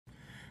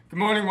Good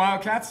morning,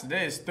 Wildcats.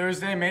 Today is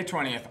Thursday, May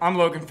 20th. I'm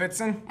Logan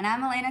Fitzen. And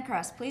I'm Elena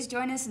Cross. Please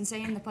join us in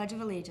saying the Pledge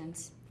of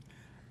Allegiance.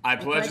 I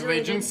pledge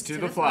allegiance to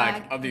the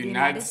flag of the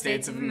United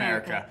States of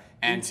America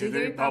and to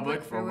the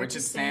republic for which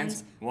it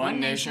stands,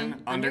 one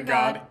nation, under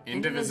God,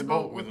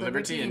 indivisible, with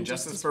liberty and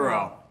justice for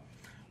all.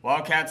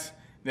 Wildcats,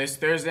 this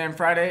Thursday and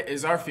Friday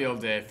is our field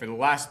day. For the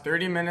last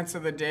 30 minutes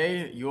of the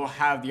day, you'll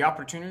have the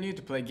opportunity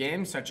to play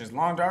games such as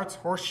lawn darts,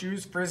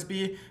 horseshoes,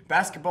 frisbee,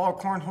 basketball,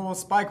 cornhole,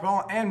 spike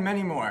ball, and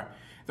many more.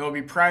 There will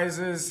be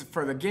prizes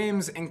for the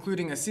games,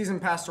 including a season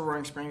pass to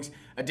Roaring Springs,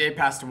 a day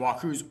pass to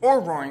Wachooz or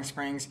Roaring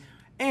Springs,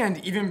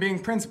 and even being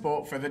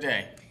principal for the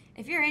day.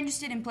 If you're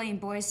interested in playing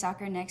boys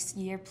soccer next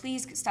year,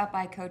 please stop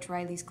by Coach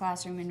Riley's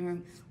classroom in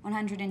room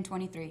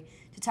 123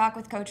 to talk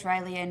with Coach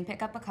Riley and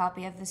pick up a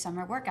copy of the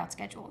summer workout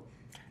schedule.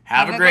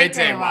 Have a great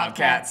day,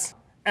 Wildcats.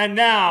 And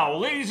now,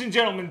 ladies and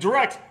gentlemen,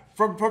 direct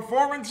from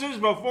performances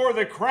before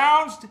the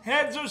crowned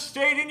heads of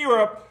state in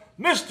Europe,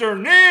 Mr.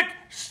 Nick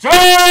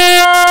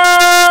Starr!